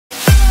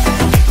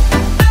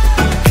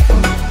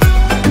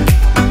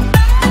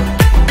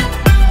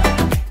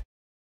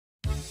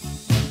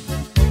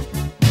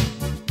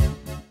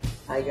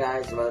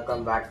guys,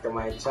 welcome back to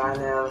my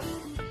channel.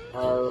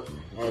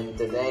 And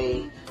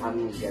today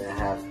I'm gonna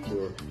have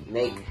to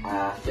make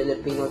a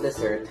Filipino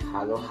dessert,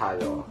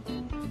 halo-halo.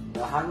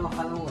 The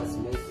halo-halo was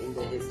made in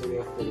the history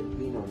of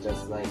Filipino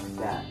just like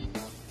that.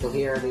 So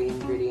here are the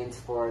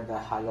ingredients for the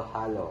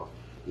halo-halo.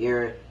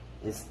 Here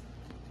is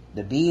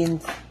the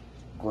beans,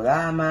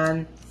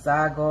 gulaman,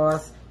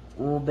 sagos,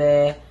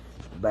 ube,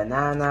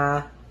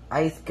 banana,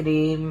 ice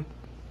cream,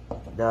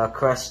 the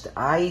crushed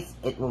ice,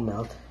 it will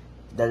melt,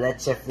 the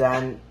leche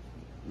flan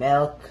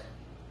milk,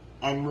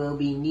 and we'll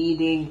be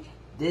needing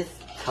this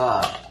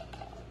cup,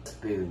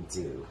 spoon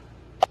too.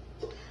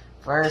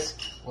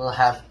 First, we'll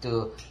have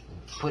to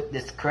put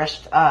this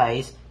crushed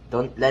ice,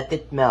 don't let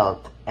it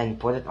melt, and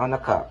put it on a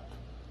cup.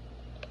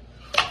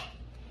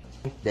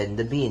 Then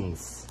the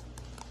beans.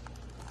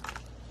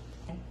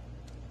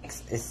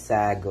 Next is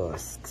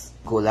sagos,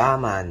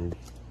 gulaman,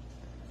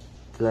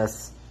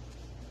 plus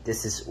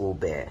this is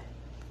ube.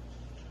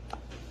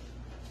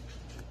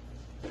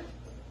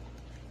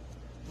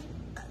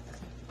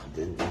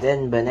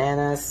 Then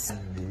bananas,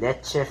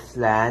 leche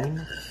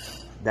flan,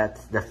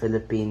 that's the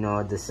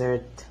Filipino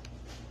dessert.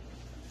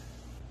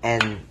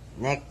 And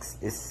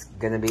next is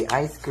gonna be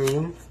ice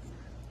cream.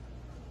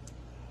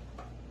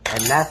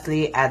 And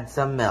lastly, add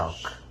some milk.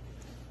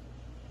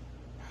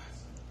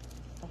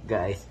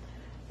 Guys,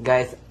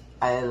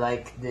 I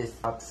like this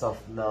cups of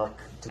milk.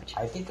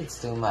 I think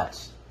it's too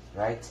much,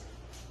 right?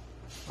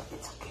 But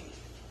it's okay.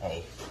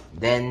 Hey.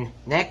 Then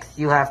next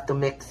you have to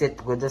mix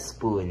it with a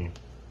spoon.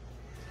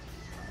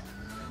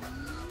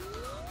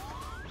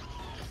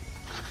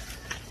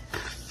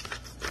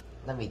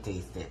 Let me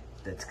taste it.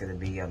 That's gonna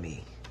be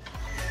yummy.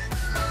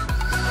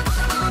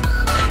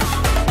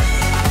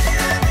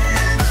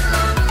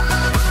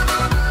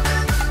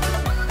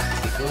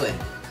 It's good.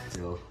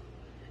 So,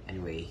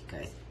 anyway,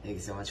 guys, thank you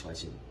so much for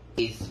watching.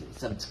 Please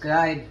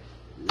subscribe,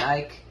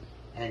 like,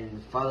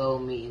 and follow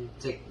me in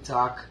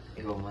TikTok.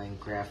 Go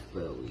Minecraft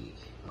Bowie.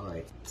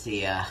 Alright,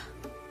 see ya.